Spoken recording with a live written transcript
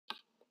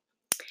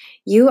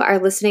You are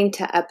listening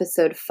to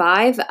episode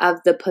 5 of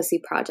The Pussy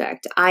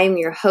Project. I am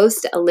your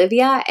host,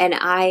 Olivia, and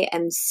I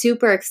am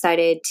super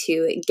excited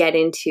to get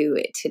into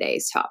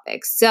today's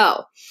topic.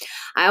 So,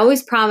 I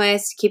always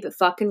promise to keep it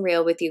fucking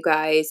real with you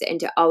guys and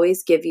to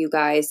always give you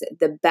guys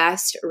the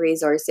best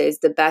resources,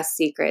 the best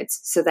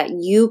secrets, so that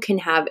you can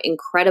have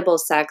incredible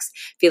sex,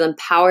 feel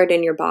empowered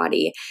in your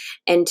body,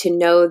 and to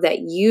know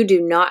that you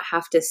do not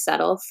have to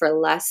settle for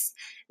less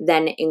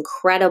than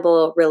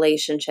incredible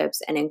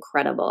relationships and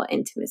incredible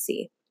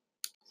intimacy.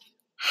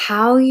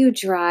 How you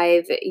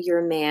drive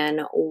your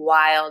man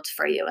wild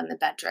for you in the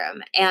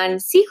bedroom.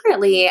 And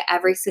secretly,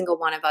 every single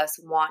one of us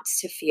wants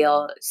to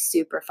feel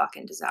super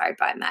fucking desired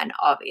by men,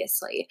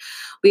 obviously.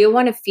 We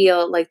want to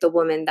feel like the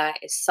woman that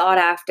is sought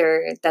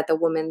after, that the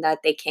woman that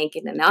they can't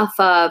get enough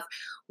of.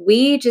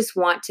 We just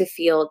want to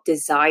feel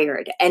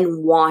desired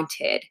and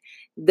wanted.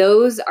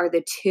 Those are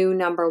the two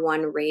number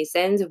one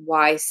reasons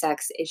why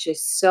sex is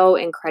just so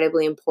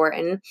incredibly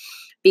important,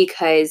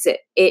 because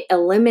it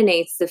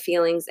eliminates the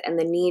feelings and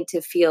the need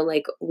to feel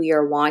like we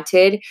are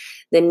wanted,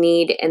 the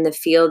need and the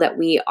feel that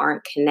we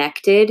aren't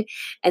connected,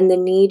 and the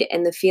need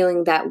and the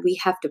feeling that we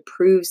have to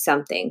prove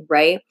something,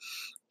 right?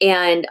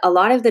 And a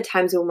lot of the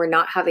times when we're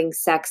not having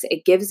sex,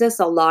 it gives us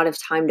a lot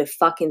of time to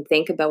fucking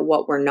think about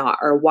what we're not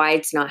or why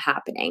it's not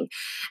happening.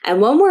 And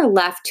when we're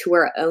left to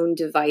our own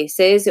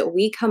devices,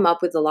 we come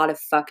up with a lot of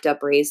fucked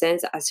up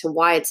reasons as to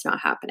why it's not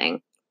happening.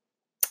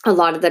 A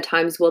lot of the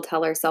times we'll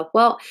tell ourselves,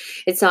 well,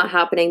 it's not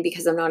happening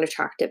because I'm not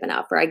attractive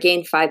enough, or I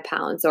gained 5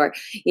 pounds, or,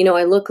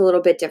 I look a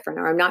little bit different,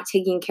 or I'm not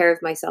taking care of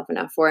myself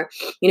enough, or,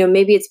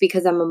 maybe it's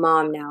because I'm a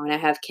mom now and I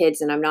have kids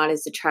and I'm not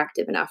as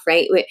attractive enough,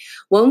 right?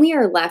 When we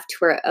are left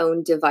to our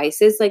own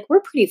devices, like,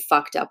 we're pretty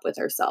fucked up with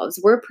ourselves.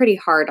 We're pretty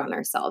hard on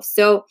ourselves.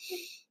 So,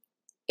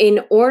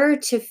 in order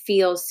to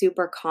feel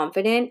super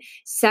confident,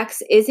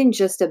 sex isn't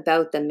just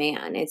about the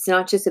man. It's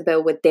not just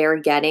about what they're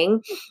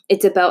getting.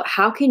 It's about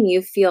how can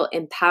you feel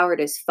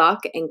empowered as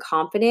fuck and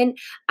confident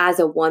as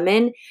a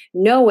woman,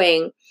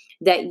 knowing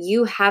that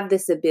you have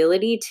this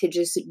ability to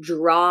just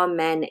draw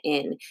men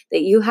in,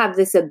 that you have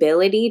this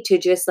ability to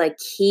just like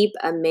keep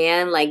a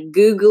man like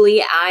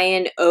googly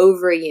eyeing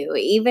over you,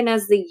 even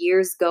as the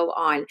years go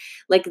on.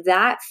 Like,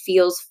 that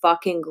feels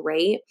fucking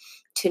great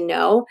to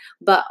know,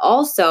 but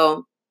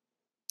also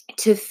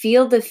to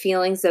feel the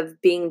feelings of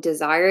being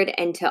desired,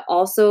 and to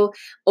also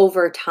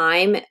over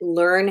time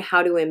learn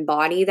how to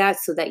embody that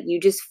so that you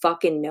just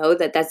fucking know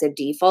that that's a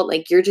default.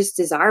 Like, you're just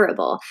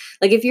desirable.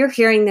 Like, if you're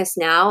hearing this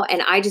now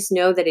and I just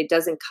know that it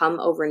doesn't come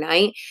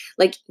overnight,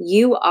 like,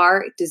 you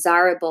are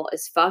desirable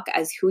as fuck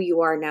as who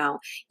you are now.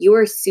 You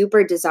are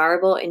super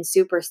desirable and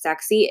super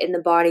sexy in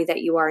the body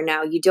that you are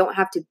now. You don't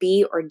have to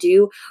be or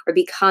do or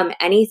become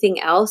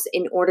anything else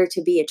in order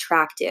to be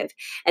attractive.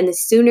 And the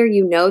sooner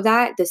you know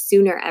that, the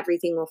sooner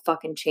everything will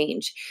fucking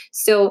change.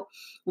 So,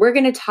 we're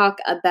going to talk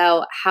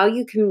about how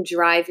you can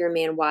drive your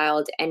man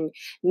wild and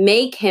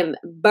make him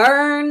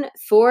burn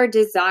for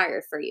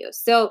desire for you.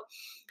 So,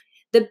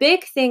 the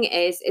big thing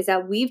is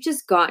that we've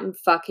just gotten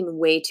fucking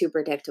way too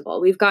predictable.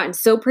 We've gotten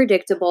so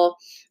predictable.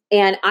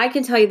 And I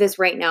can tell you this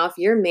right now, if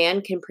your man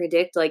can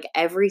predict like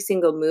every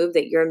single move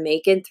that you're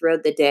making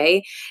throughout the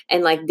day,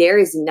 and like there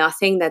is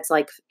nothing that's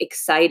like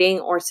exciting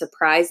or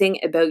surprising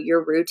about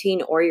your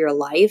routine or your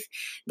life,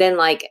 then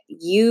like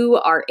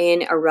you are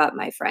in a rut,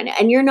 my friend.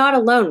 And you're not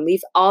alone.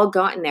 We've all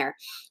gotten there.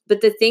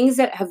 But the things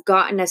that have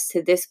gotten us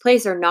to this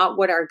place are not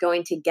what are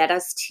going to get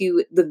us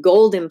to the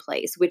golden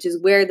place, which is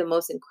where the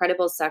most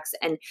incredible sex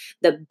and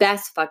the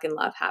best fucking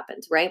love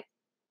happens, right?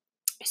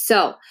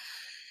 So,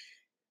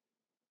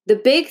 the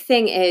big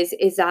thing is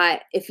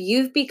that if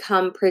you've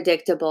become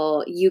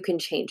predictable, you can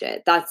change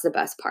it. That's the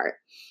best part.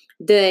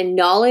 The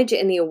knowledge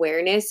and the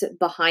awareness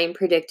behind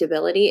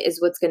predictability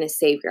is what's going to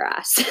save your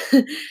ass.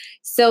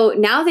 So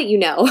now that you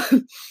know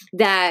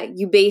that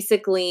you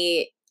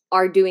basically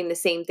are doing the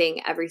same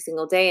thing every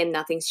single day and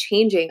nothing's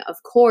changing, of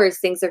course,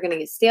 things are going to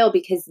get stale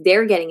because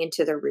they're getting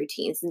into their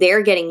routines.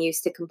 They're getting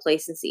used to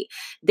complacency.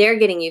 They're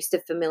getting used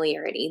to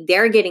familiarity.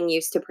 They're getting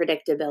used to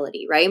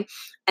predictability, right?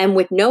 And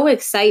with no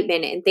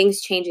excitement and things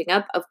changing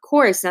up, of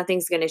course,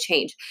 nothing's going to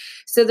change.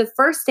 So the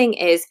first thing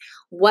is,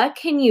 what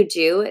can you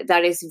do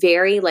that is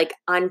very like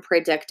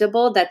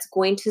unpredictable, that's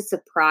going to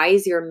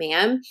surprise your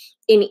man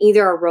in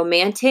either a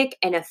romantic,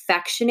 an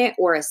affectionate,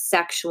 or a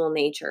sexual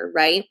nature,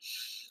 right?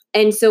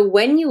 And so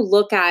when you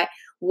look at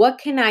what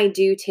can I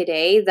do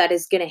today that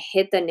is going to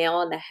hit the nail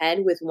on the head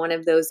with one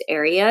of those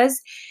areas,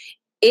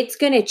 it's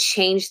going to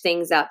change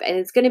things up. And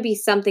it's going to be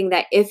something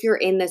that if you're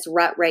in this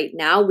rut right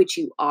now, which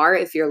you are,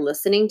 if you're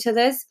listening to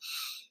this,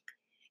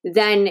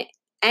 then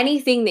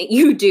anything that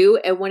you do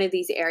in one of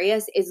these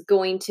areas is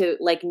going to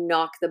like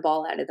knock the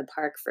ball out of the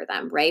park for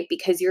them, right?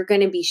 Because you're going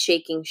to be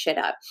shaking shit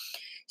up.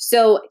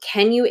 So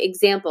can you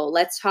example,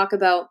 let's talk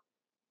about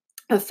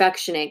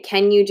affectionate.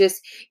 Can you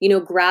just,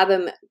 grab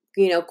him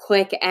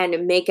quick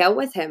and make out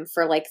with him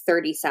for like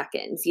 30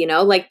 seconds,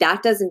 like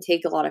that doesn't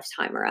take a lot of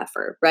time or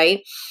effort,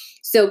 right?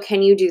 So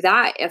can you do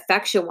that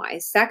affection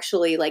wise,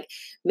 sexually? Like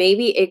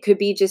maybe it could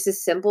be just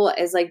as simple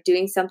as like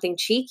doing something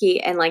cheeky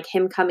and like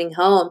him coming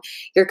home,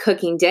 you're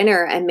cooking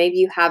dinner and maybe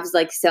you have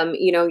like some,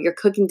 you're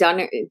cooking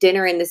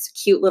dinner in this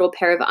cute little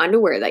pair of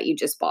underwear that you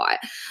just bought.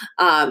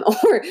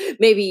 Or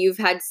maybe you've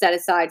had set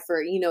aside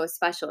for, a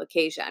special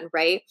occasion,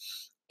 right?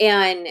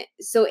 And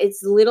so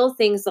it's little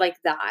things like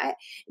that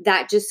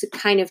that just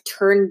kind of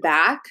turn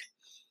back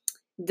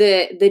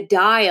the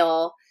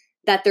dial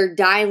that they're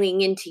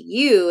dialing into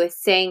you, is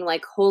saying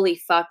like, holy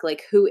fuck,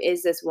 like who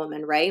is this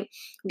woman, right?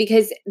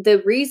 Because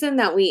the reason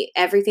that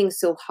everything's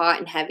so hot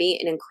and heavy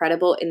and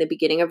incredible in the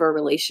beginning of our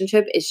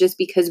relationship is just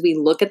because we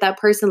look at that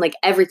person like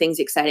everything's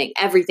exciting,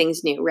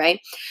 everything's new, right?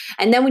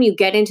 And then when you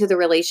get into the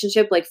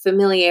relationship, like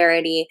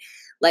familiarity,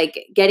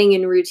 like getting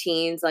in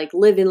routines, like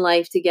living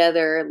life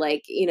together,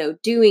 like,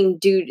 doing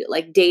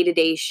like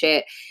day-to-day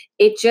shit,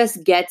 it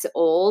just gets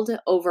old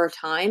over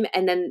time.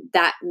 And then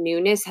that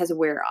newness has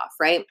wear off,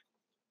 right?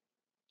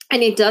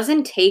 And it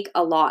doesn't take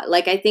a lot.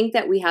 Like, I think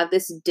that we have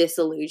this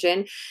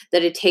disillusion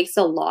that it takes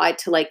a lot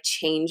to like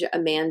change a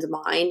man's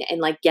mind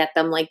and like get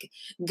them like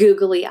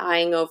googly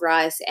eyeing over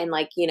us and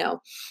like,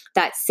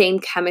 that same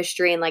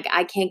chemistry and like,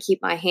 I can't keep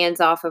my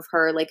hands off of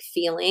her, like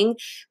feeling,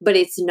 but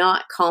it's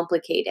not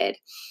complicated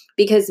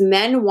because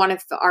men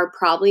are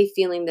probably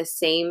feeling the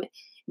same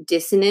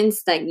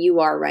dissonance that you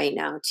are right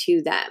now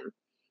to them.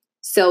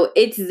 So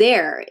it's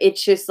there.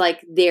 It's just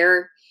like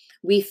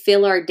we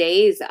fill our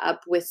days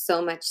up with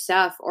so much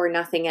stuff or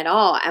nothing at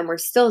all. And we're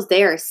still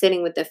there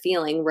sitting with the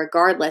feeling,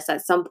 regardless,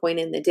 at some point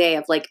in the day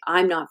of like,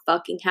 I'm not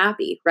fucking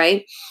happy.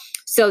 Right.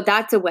 So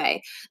that's a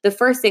way. The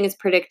first thing is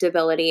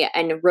predictability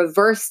and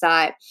reverse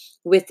that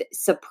with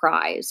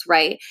surprise.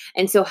 Right.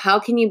 And so how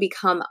can you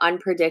become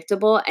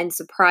unpredictable and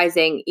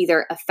surprising,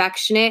 either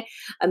affectionate,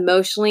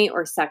 emotionally,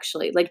 or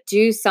sexually? Like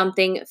do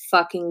something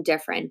fucking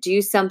different.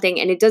 Do something,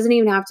 and it doesn't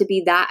even have to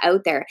be that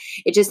out there.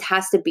 It just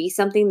has to be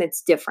something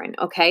that's different.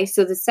 Okay.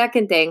 So the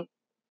second thing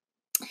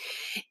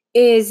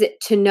is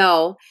to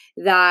know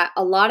that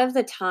a lot of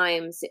the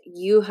times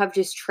you have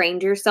just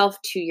trained yourself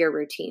to your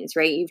routines,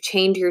 right? You've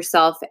chained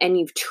yourself and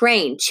you've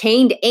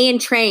chained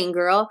and trained,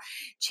 girl,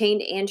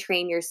 chained and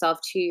train yourself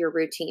to your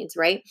routines,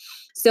 right?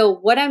 So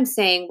what I'm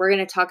saying, we're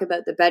going to talk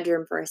about the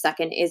bedroom for a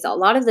second, is a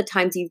lot of the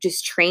times you've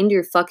just trained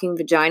your fucking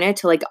vagina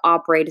to like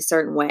operate a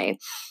certain way,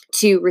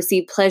 to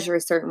receive pleasure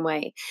a certain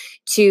way,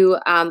 to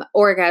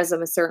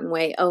orgasm a certain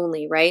way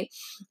only, right?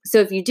 So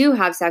if you do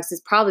have sex,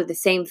 it's probably the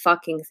same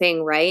fucking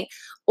thing, right?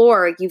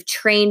 Or you've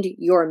trained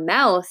your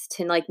mouth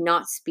to like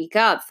not speak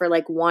up for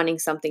like wanting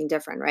something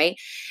different, right?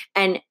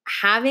 And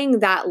having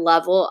that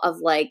level of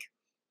like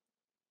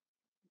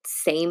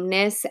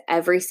sameness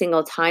every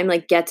single time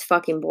like gets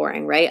fucking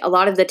boring, right? A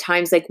lot of the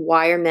times, like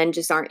why are men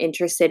just aren't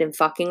interested in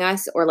fucking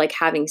us or like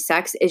having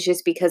sex is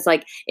just because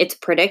like it's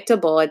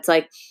predictable. It's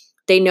like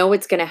they know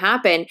what's going to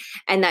happen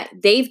and that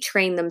they've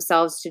trained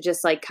themselves to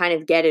just like kind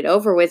of get it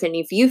over with. And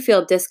if you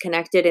feel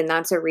disconnected and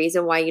that's a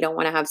reason why you don't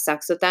want to have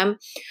sex with them,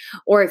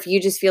 or if you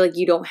just feel like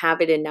you don't have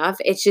it enough,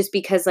 it's just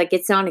because like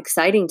it's not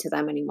exciting to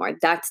them anymore.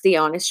 That's the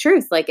honest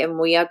truth. Like, and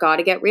we got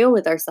to get real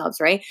with ourselves,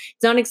 right?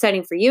 It's not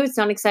exciting for you. It's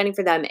not exciting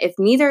for them. If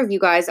neither of you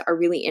guys are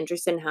really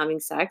interested in having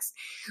sex,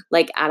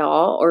 like at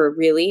all, or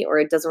really, or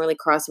it doesn't really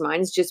cross your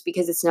mind, it's just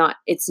because it's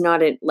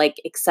not like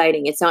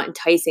exciting. It's not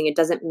enticing. It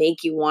doesn't make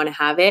you want to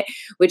have it,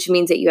 which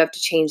means that you have to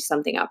change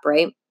something up,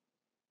 right?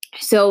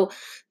 So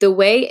the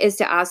way is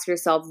to ask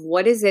yourself,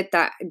 what is it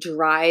that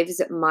drives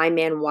my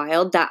man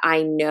wild that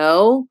I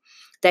know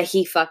that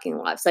he fucking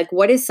loves? Like,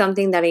 what is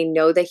something that I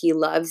know that he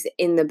loves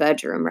in the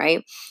bedroom,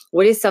 right?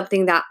 What is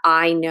something that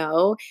I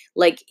know,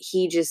 like,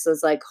 he just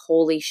is like,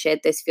 holy shit,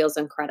 this feels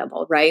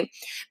incredible, right?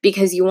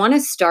 Because you want to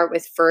start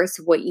with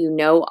first what you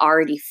know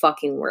already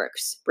fucking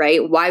works,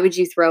 right? Why would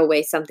you throw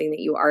away something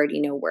that you already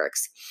know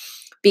works?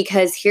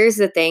 Because here's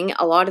the thing,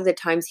 a lot of the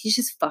times he's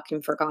just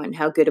fucking forgotten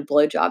how good a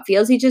blowjob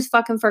feels. He just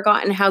fucking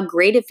forgotten how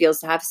great it feels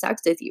to have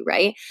sex with you,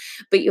 right?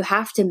 But you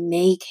have to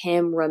make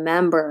him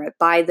remember it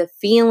by the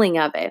feeling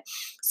of it.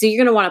 So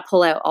you're going to want to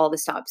pull out all the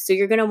stops. So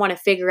you're going to want to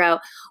figure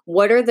out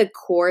what are the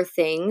core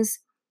things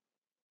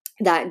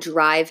that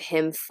drive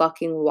him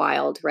fucking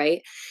wild,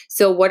 right?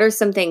 So what are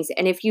some things?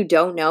 And if you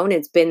don't know and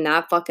it's been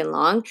that fucking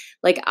long,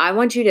 like I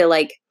want you to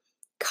like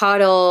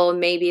cuddle,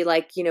 maybe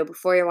like,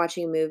 before you're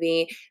watching a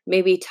movie,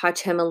 maybe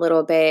touch him a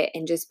little bit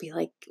and just be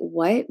like,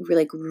 what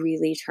like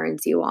really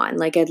turns you on?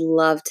 Like, I'd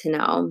love to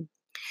know.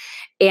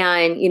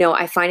 And,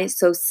 I find it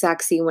so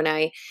sexy when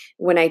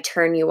I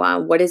turn you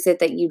on. What is it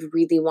that you'd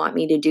really want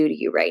me to do to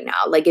you right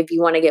now? Like if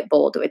you want to get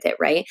bold with it,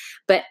 right?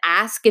 But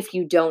ask if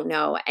you don't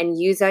know and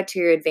use that to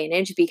your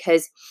advantage,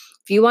 because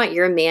if you want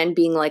your man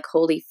being like,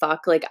 holy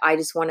fuck, like I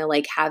just want to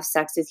like have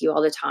sex with you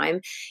all the time,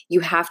 you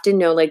have to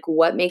know like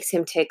what makes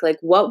him tick, like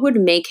what would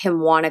make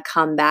him want to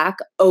come back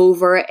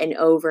over and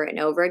over and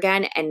over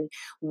again. And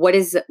what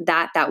is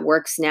that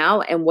works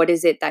now? And what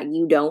is it that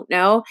you don't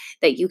know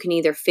that you can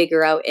either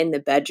figure out in the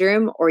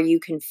bedroom or you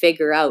can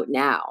figure out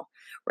now,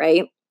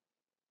 right?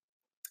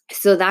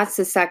 So that's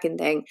the second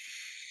thing.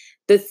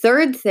 The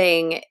third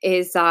thing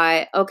is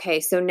that, okay,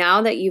 so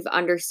now that you've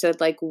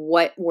understood like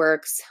what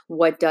works,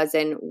 what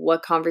doesn't,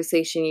 what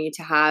conversation you need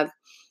to have,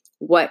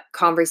 what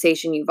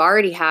conversation you've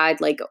already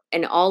had, like,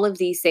 and all of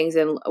these things,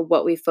 and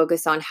what we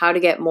focus on, how to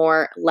get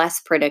more,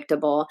 less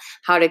predictable,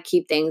 how to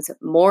keep things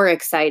more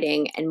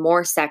exciting and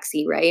more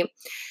sexy, right?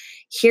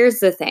 Here's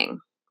the thing.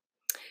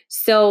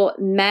 So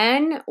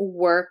men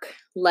work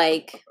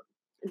like,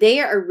 they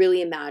are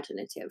really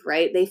imaginative,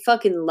 right? They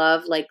fucking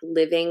love like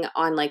living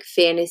on like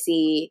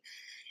fantasy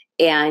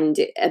and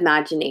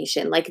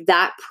imagination. Like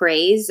that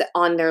preys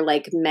on their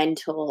like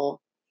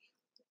mental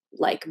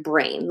like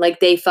brain.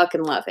 Like they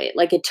fucking love it.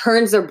 Like it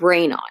turns their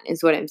brain on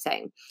is what I'm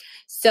saying.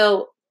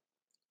 So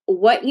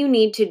what you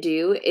need to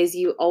do is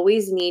you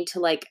always need to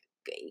like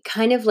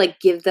kind of like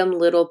give them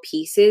little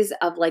pieces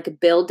of like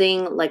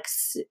building like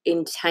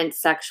intense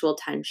sexual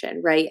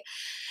tension, right?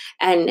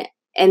 And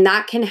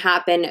that can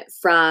happen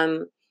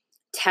from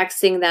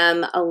texting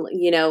them,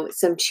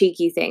 some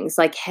cheeky things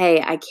like,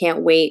 "Hey, I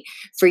can't wait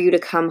for you to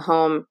come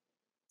home.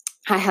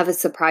 I have a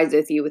surprise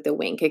with you," with a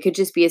wink. It could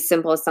just be as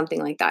simple as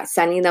something like that.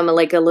 Sending them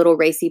like a little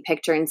racy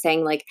picture and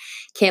saying like,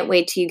 "Can't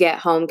wait till you get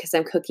home because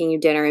I'm cooking you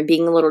dinner," and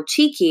being a little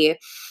cheeky,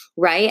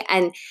 right?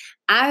 And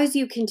as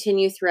you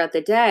continue throughout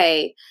the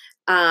day,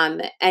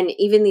 and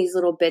even these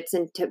little bits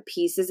and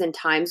pieces and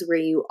times where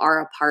you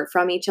are apart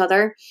from each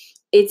other,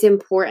 it's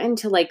important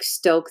to like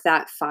stoke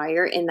that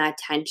fire and that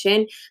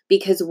tension,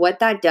 because what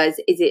that does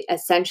is it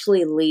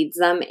essentially leads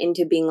them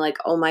into being like,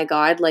 oh my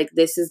God, like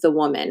this is the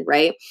woman,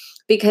 right?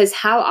 Because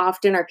how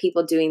often are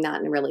people doing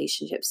that in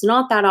relationships?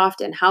 Not that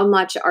often. How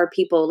much are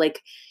people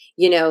like,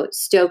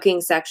 stoking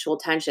sexual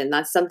tension?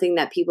 That's something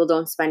that people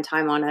don't spend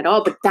time on at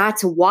all. But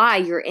that's why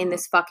you're in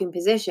this fucking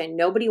position.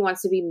 Nobody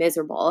wants to be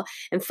miserable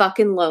and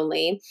fucking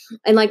lonely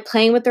and like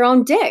playing with their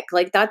own dick.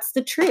 Like that's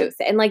the truth.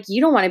 And like you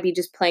don't want to be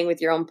just playing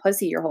with your own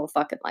pussy your whole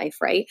fucking life,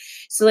 right?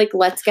 So like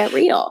let's get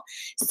real.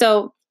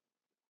 So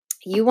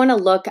you want to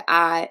look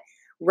at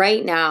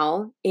right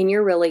now in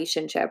your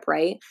relationship,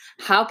 right?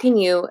 How can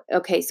you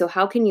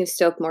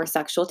stoke more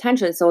sexual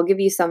tension? So I'll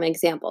give you some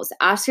examples.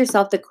 Ask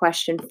yourself the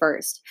question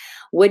first.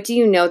 What do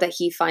you know that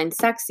he finds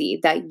sexy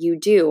that you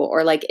do?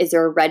 Or like, is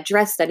there a red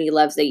dress that he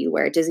loves that you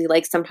wear? Does he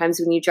like sometimes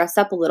when you dress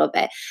up a little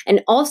bit?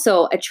 And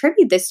also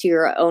attribute this to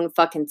your own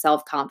fucking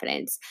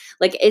self-confidence.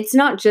 Like, it's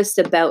not just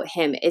about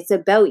him. It's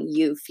about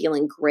you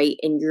feeling great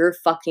in your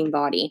fucking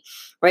body,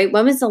 right?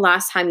 When was the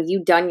last time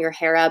you done your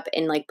hair up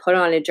and like put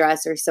on a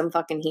dress or some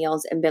fucking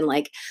heels and been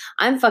like,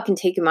 I'm fucking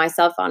taking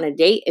myself on a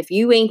date if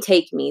you ain't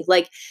take me?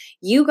 Like,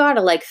 you gotta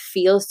like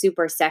feel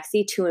super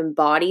sexy to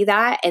embody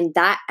that. And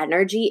that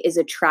energy is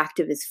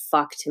attractive as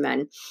fuck to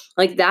men.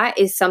 Like, that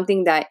is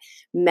something that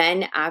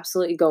men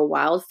absolutely go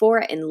wild for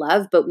and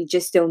love, but we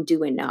just don't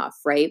do enough,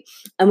 right?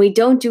 And we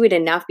don't do it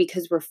enough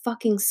because we're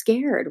fucking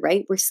scared,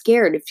 right? We're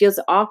scared. It feels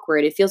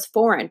awkward. It feels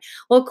foreign.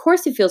 Well, of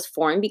course it feels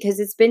foreign because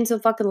it's been so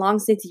fucking long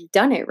since you've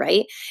done it,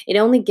 right? It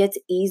only gets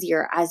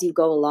easier as you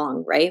go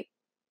along, right?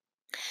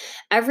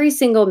 Every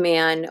single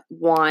man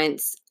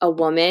wants a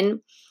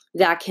woman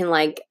that can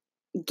like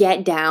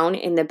get down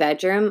in the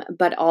bedroom,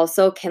 but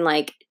also can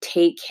like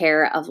take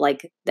care of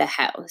like the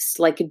house,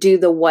 like do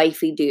the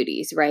wifey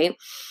duties, right?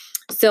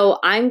 So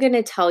I'm going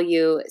to tell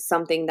you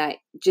something that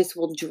just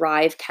will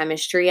drive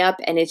chemistry up.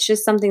 And it's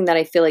just something that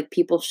I feel like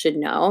people should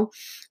know,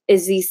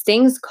 is these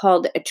things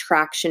called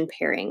attraction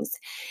pairings.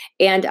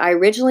 And I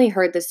originally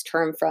heard this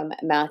term from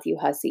Matthew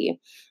Hussey.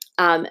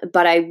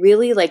 But I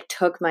really like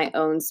took my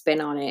own spin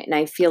on it. And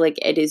I feel like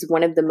it is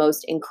one of the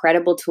most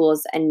incredible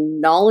tools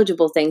and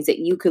knowledgeable things that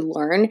you could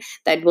learn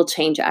that will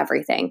change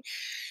everything.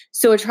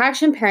 So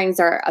attraction pairings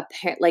are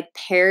like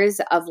pairs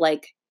of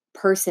like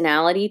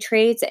personality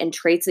traits and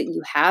traits that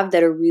you have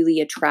that are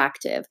really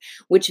attractive,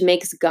 which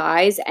makes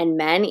guys and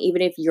men,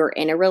 even if you're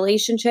in a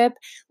relationship,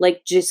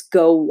 like just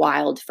go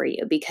wild for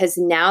you, because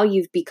now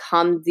you've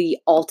become the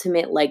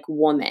ultimate like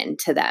woman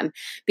to them.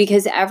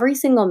 Because every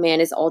single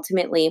man is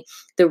ultimately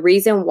the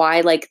reason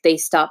why like they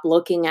stop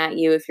looking at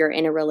you if you're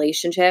in a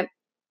relationship,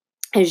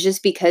 is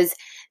just because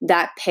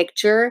that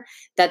picture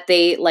that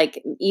they like,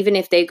 even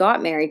if they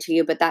got married to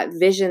you, but that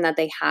vision that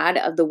they had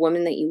of the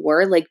woman that you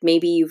were, like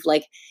maybe you've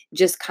like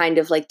just kind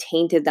of like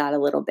tainted that a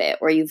little bit,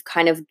 or you've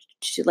kind of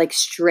like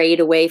strayed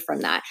away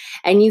from that.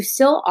 And you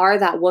still are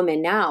that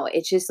woman now.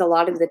 It's just a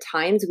lot of the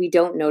times we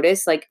don't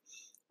notice like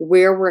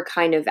where we're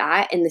kind of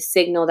at and the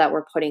signal that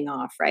we're putting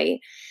off,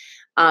 right?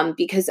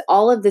 Because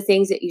all of the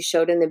things that you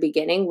showed in the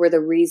beginning were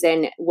the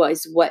reason,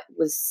 was what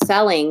was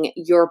selling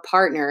your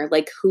partner,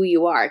 like who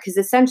you are. Because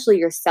essentially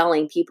you're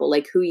selling people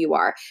like who you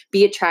are.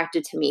 Be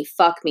attracted to me,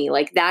 fuck me.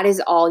 Like that is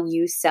all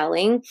you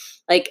selling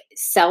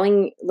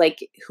like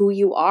who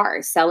you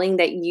are, selling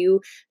that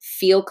you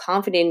feel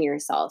confident in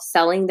yourself,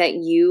 selling that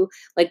you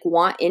like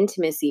want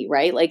intimacy,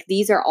 right? Like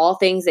these are all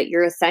things that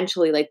you're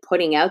essentially like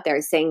putting out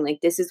there, saying like,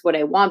 this is what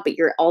I want, but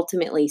you're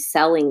ultimately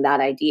selling that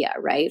idea,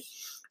 right?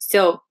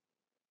 So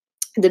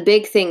the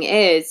big thing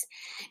is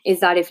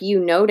that if you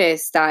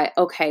notice that,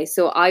 okay,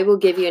 so I will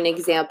give you an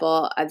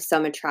example of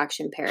some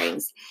attraction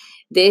pairings.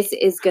 This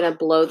is going to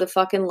blow the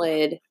fucking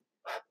lid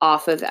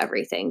off of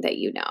everything that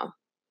you know.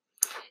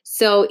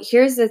 So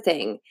here's the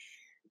thing.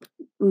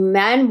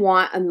 Men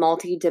want a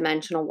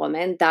multi-dimensional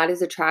woman that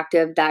is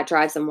attractive, that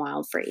drives them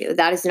wild for you.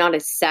 That is not a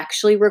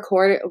sexually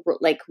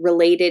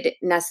related,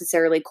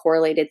 necessarily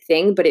correlated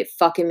thing, but it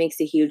fucking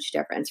makes a huge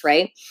difference,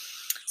 right?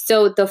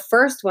 So the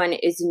first one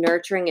is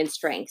nurturing and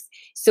strength.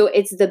 So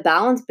it's the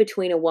balance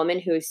between a woman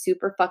who is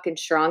super fucking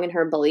strong in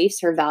her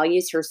beliefs, her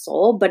values, her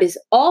soul, but is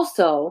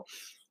also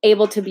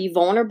able to be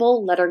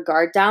vulnerable, let her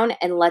guard down,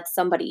 and let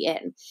somebody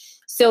in.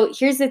 So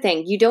here's the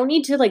thing. You don't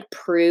need to like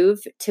prove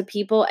to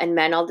people and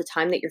men all the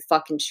time that you're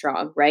fucking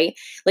strong, right?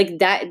 Like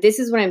that, this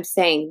is what I'm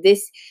saying.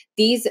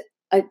 These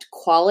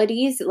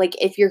qualities, like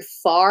if you're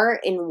far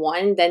in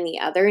one than the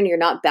other and you're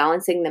not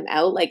balancing them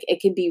out, like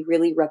it can be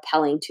really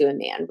repelling to a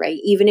man, right?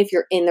 Even if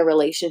you're in the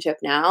relationship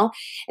now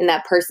and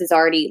that person's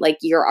already like,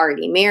 you're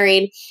already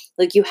married,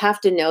 like you have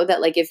to know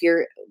that like if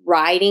you're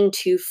riding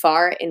too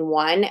far in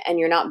one and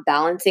you're not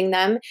balancing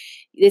them,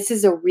 this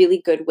is a really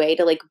good way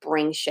to like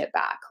bring shit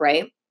back,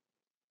 right?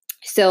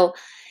 So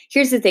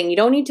here's the thing. You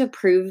don't need to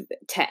prove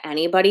to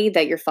anybody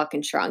that you're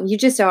fucking strong. You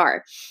just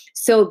are.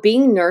 So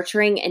being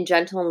nurturing and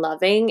gentle and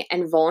loving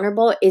and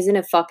vulnerable isn't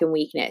a fucking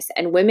weakness.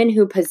 And women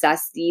who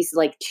possess these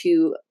like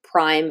two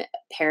prime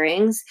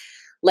pairings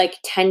like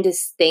tend to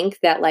think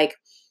that like,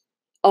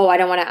 oh, I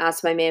don't want to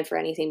ask my man for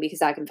anything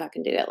because I can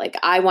fucking do it. Like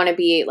I want to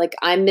be like,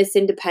 I'm Miss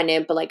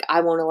Independent, but like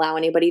I won't allow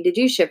anybody to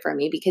do shit for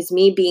me because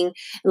me being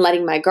and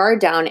letting my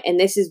guard down. And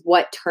this is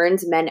what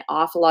turns men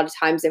off a lot of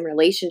times in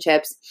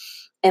relationships.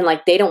 And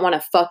like they don't want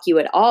to fuck you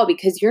at all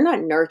because you're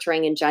not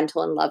nurturing and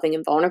gentle and loving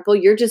and vulnerable.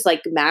 You're just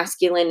like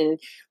masculine and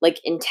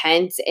like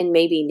intense and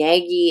maybe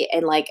naggy.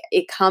 And like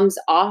it comes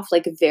off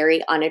like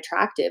very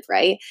unattractive,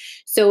 right?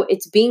 So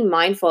it's being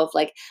mindful of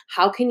like,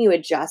 how can you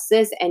adjust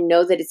this and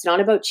know that it's not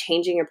about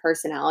changing your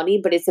personality,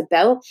 but it's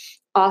about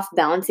off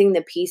balancing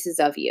the pieces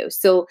of you.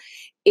 So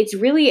it's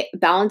really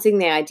balancing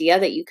the idea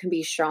that you can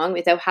be strong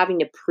without having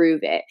to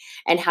prove it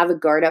and have a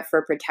guard up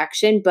for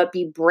protection, but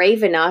be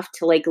brave enough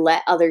to like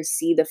let others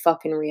see the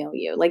fucking real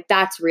you. Like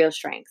that's real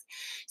strength.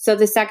 So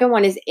the second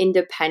one is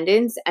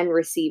independence and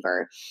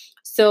receiver.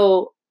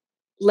 So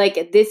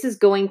like this is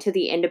going to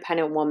the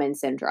independent woman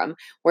syndrome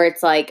where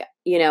it's like,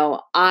 you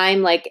know,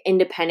 I'm like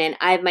independent.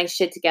 I have my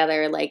shit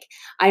together. Like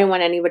I don't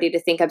want anybody to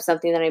think I'm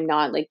something that I'm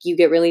not. Like you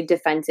get really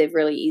defensive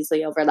really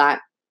easily over that.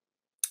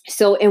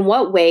 So in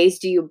what ways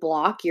do you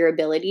block your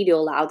ability to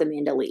allow the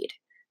man to lead?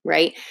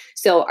 Right.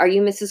 So are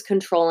you Mrs.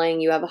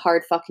 Controlling? You have a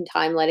hard fucking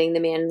time letting the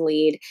man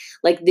lead.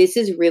 Like this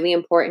is really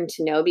important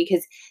to know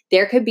because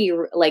there could be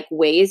like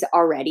ways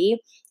already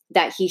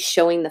that he's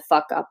showing the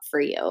fuck up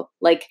for you.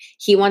 Like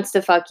he wants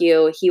to fuck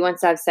you. He wants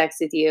to have sex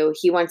with you.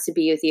 He wants to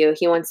be with you.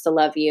 He wants to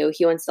love you.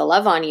 He wants to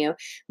love on you.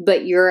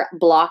 But you're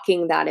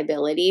blocking that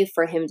ability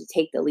for him to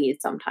take the lead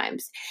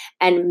sometimes.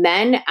 And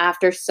men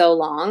after so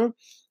long,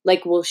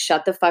 like will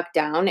shut the fuck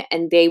down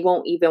and they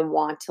won't even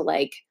want to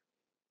like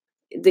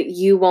that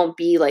you won't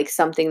be like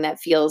something that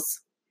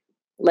feels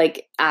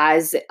like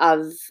as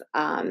of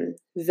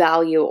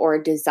value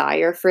or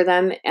desire for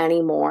them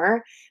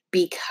anymore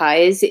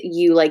because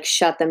you like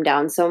shut them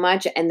down so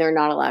much and they're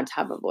not allowed to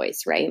have a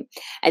voice, right?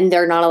 And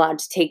they're not allowed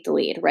to take the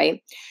lead,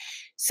 right?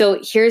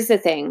 So here's the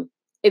thing.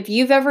 If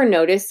you've ever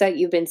noticed that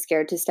you've been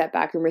scared to step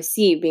back and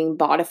receive being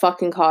bought a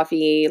fucking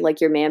coffee,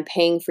 like your man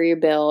paying for your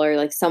bill or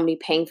like somebody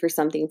paying for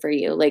something for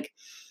you, like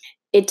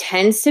it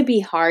tends to be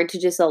hard to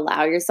just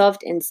allow yourself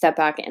and step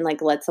back and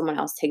like let someone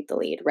else take the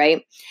lead,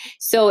 right?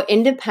 So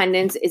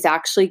independence is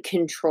actually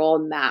control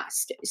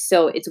masked.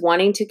 So it's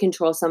wanting to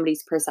control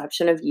somebody's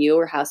perception of you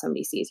or how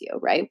somebody sees you,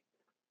 right?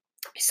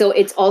 So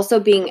it's also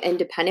being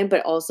independent,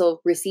 but also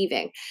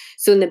receiving.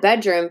 So in the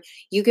bedroom,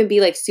 you can be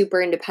like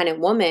super independent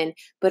woman,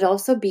 but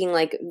also being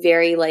like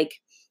very like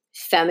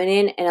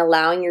feminine and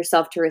allowing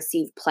yourself to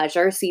receive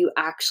pleasure. So you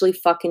actually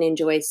fucking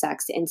enjoy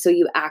sex. And so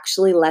you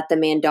actually let the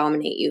man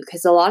dominate you.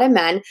 Because a lot of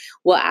men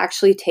will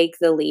actually take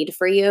the lead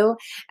for you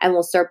and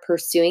will start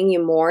pursuing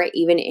you more,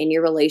 even in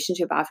your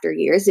relationship after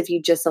years, if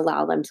you just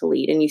allow them to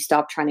lead and you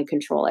stop trying to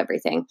control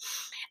everything.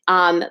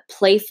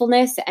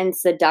 Playfulness and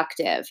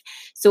seductive.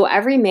 So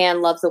every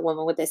man loves a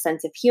woman with a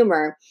sense of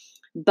humor,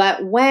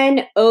 but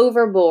when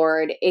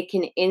overboard, it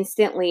can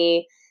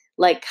instantly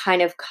like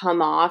kind of come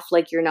off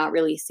like you're not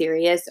really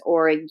serious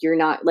or you're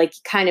not like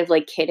kind of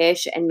like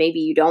kiddish and maybe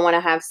you don't want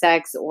to have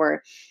sex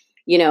or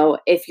you know,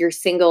 if you're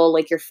single,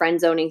 like you're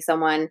friend zoning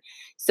someone.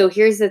 So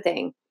here's the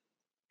thing.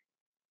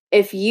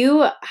 If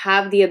you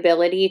have the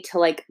ability to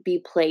like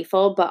be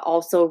playful but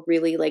also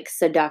really like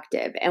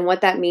seductive, and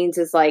what that means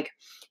is like,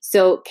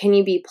 so can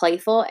you be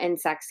playful and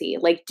sexy?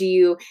 Like do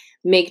you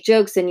make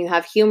jokes and you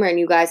have humor and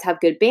you guys have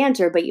good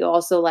banter but you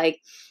also like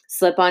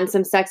slip on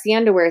some sexy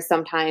underwear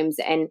sometimes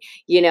and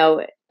you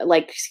know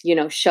like,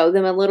 show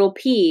them a little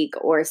peek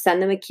or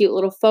send them a cute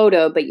little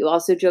photo, but you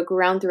also joke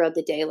around throughout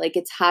the day. Like,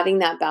 it's having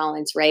that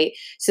balance, right?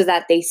 So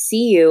that they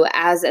see you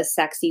as a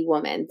sexy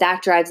woman.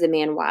 That drives a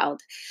man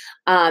wild.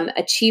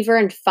 Achiever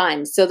and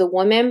fun. So the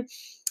woman,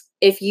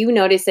 if you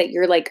notice that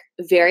you're like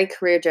very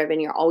career driven,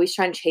 you're always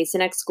trying to chase the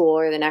next goal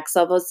or the next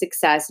level of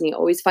success, and you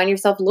always find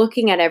yourself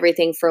looking at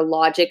everything for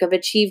logic of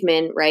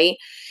achievement, right?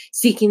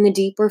 Seeking the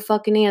deeper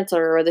fucking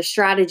answer or the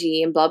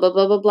strategy and blah, blah,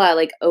 blah, blah, blah,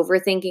 like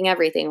overthinking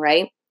everything,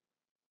 right?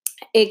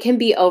 It can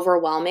be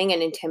overwhelming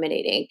and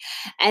intimidating.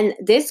 And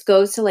this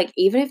goes to like,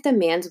 even if the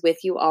man's with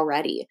you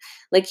already,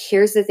 like,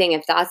 here's the thing.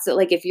 If that's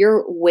like, if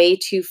you're way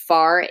too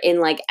far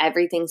in like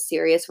everything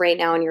serious right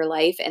now in your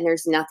life and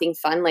there's nothing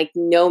fun, like,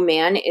 no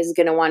man is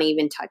going to want to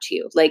even touch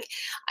you. Like,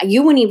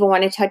 you wouldn't even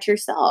want to touch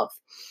yourself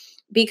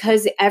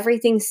because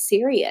everything's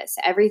serious.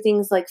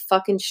 Everything's like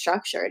fucking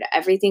structured.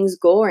 Everything's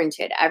goal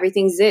oriented.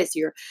 Everything's this.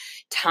 Your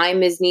time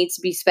needs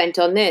to be spent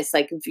on this.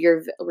 Like, if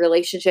your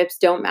relationships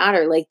don't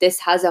matter, like, this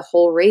has a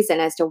whole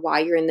reason as to why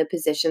you're in the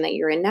position that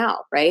you're in now,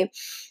 right?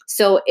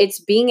 So it's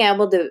being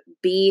able to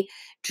be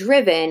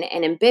driven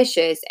and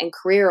ambitious and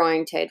career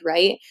oriented,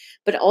 right?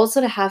 But also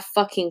to have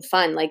fucking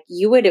fun. Like,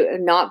 you would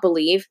not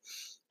believe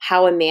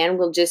how a man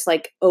will just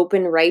like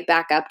open right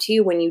back up to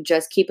you when you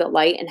just keep it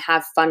light and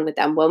have fun with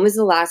them. When was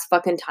the last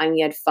fucking time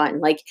you had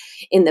fun? Like,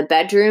 in the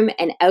bedroom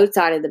and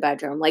outside of the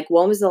bedroom? Like,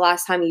 when was the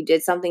last time you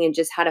did something and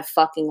just had a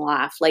fucking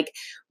laugh? Like,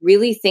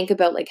 really think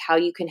about like how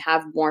you can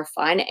have more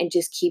fun and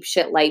just keep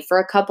shit light for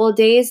a couple of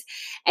days,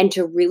 and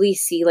to really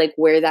see like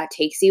where that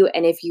takes you.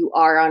 And if you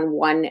are on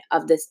one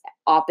of the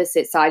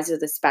opposite sides of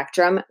the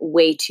spectrum,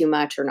 way too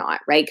much or not,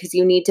 right? Because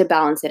you need to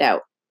balance it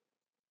out.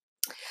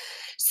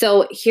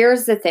 So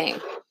here's the thing.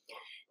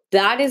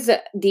 That is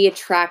the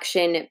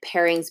attraction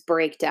pairings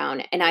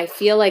breakdown. And I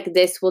feel like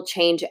this will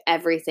change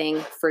everything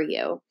for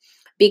you.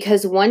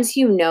 Because once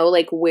you know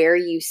like where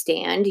you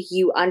stand,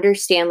 you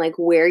understand like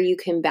where you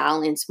can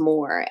balance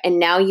more. And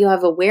now you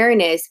have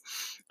awareness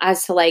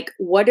as to like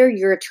what are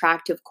your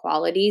attractive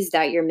qualities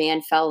that your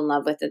man fell in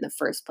love with in the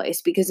first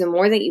place. Because the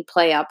more that you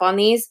play up on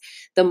these,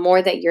 the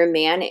more that your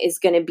man is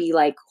going to be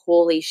like,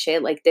 holy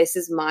shit, like, this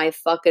is my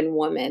fucking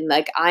woman.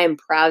 Like, I am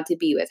proud to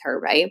be with her,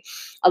 right?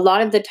 A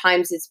lot of the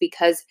times it's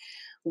because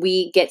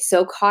we get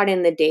so caught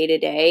in the day to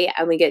day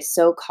and we get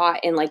so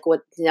caught in like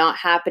what's not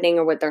happening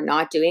or what they're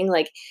not doing.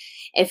 Like,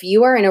 if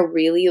you are in a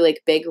really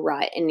like big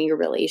rut in your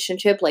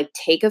relationship, like,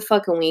 take a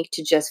fucking week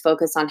to just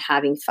focus on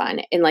having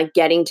fun and like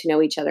getting to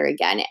know each other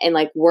again and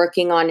like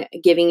working on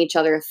giving each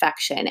other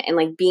affection and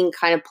like being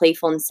kind of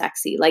playful and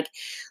sexy. Like,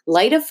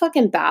 light a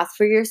fucking bath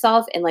for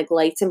yourself and like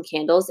light some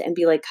candles and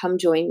be like, come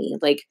join me.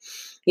 Like,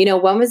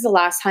 when was the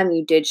last time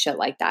you did shit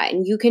like that?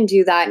 And you can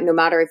do that no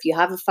matter if you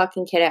have a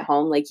fucking kid at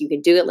home. Like, you can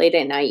do it late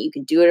at night. You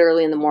can do it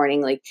early in the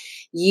morning. Like,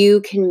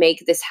 you can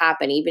make this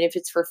happen, even if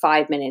it's for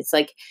 5 minutes.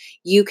 Like,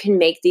 you can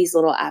make these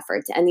little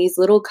efforts, and these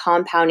little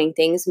compounding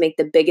things make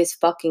the biggest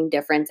fucking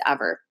difference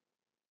ever.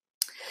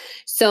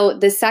 So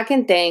the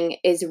second thing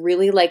is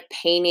really like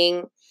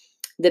painting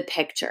the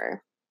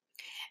picture.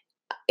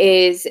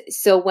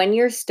 So when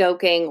you're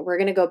stoking, we're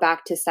going to go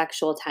back to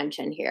sexual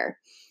tension here.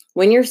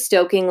 When you're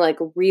stoking like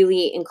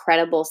really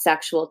incredible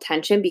sexual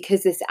tension,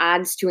 because this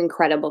adds to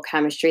incredible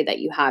chemistry that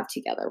you have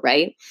together,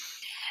 right?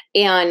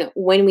 And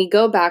when we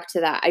go back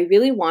to that, I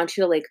really want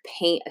you to like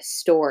paint a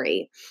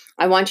story.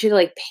 I want you to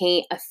like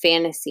paint a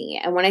fantasy.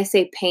 And when I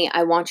say paint,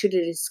 I want you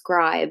to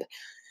describe,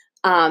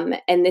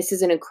 and this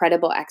is an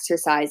incredible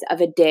exercise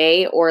of a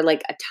day or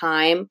like a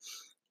time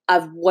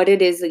of what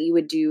it is that you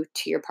would do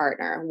to your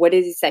partner, what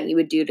it is that you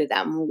would do to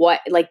them, what,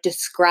 like,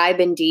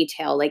 describe in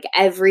detail, like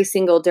every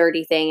single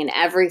dirty thing and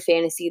every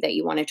fantasy that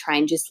you want to try,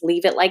 and just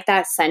leave it like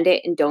that, send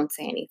it, and don't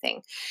say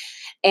anything.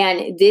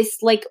 And this,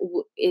 like,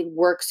 it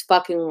works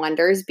fucking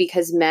wonders,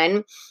 because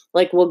men,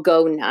 like, will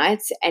go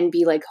nuts and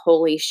be like,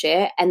 holy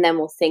shit. And then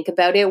we'll think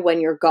about it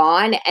when you're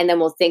gone. And then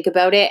we'll think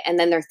about it. And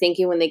then they're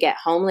thinking when they get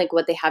home, like,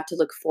 what they have to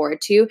look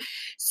forward to.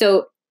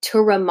 So to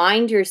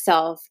remind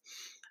yourself,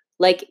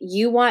 like,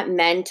 you want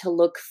men to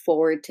look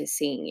forward to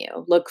seeing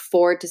you, look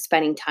forward to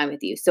spending time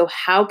with you. So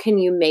how can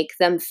you make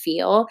them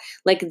feel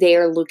like they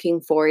are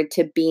looking forward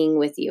to being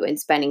with you and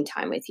spending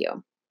time with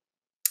you?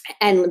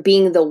 And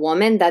being the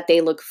woman that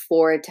they look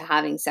forward to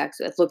having sex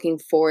with, looking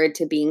forward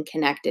to being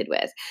connected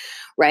with,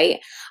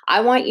 right?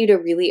 I want you to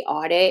really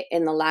audit.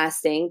 And the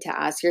last thing to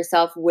ask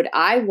yourself, would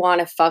I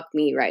want to fuck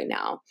me right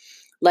now?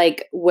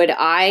 Like, would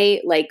I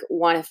like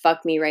want to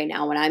fuck me right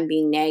now when I'm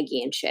being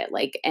naggy and shit?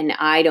 Like, and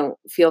I don't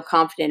feel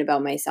confident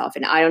about myself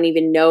and I don't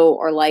even know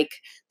or like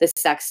the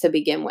sex to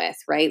begin with,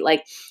 right?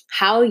 Like,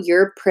 how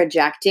you're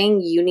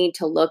projecting, you need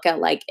to look at,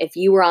 like, if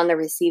you were on the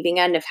receiving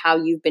end of how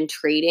you've been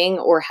treating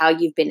or how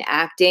you've been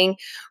acting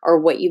or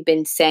what you've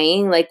been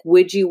saying, like,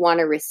 would you want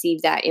to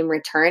receive that in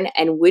return?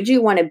 And would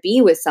you want to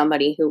be with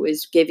somebody who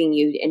is giving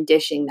you and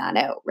dishing that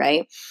out,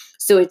 right?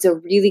 So it's a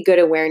really good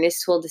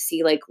awareness tool to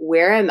see, like,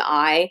 where am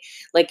I,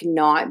 like,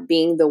 not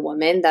being the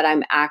woman that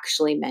I'm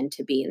actually meant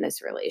to be in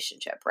this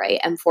relationship, right?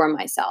 And for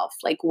myself,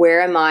 like,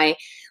 where am I,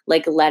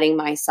 like, letting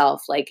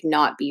myself, like,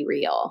 not be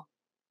real?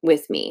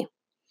 with me.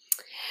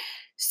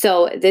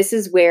 So this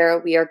is where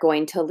we are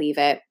going to leave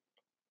it.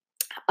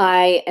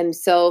 I am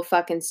so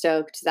fucking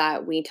stoked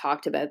that we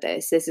talked about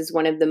this. This is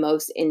one of the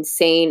most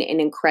insane and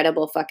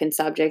incredible fucking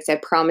subjects. I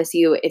promise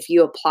you, if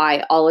you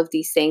apply all of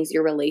these things,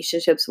 your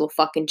relationships will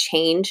fucking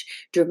change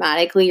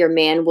dramatically. Your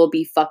man will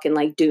be fucking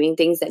like doing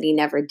things that he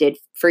never did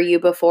for you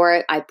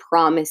before. I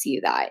promise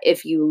you that.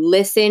 If you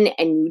listen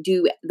and you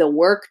do the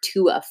work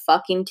to a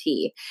fucking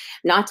T.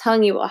 I'm not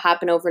telling you it will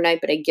happen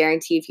overnight, but I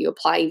guarantee if you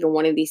apply even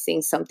one of these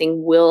things,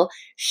 something will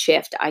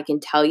shift. I can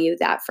tell you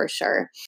that for sure.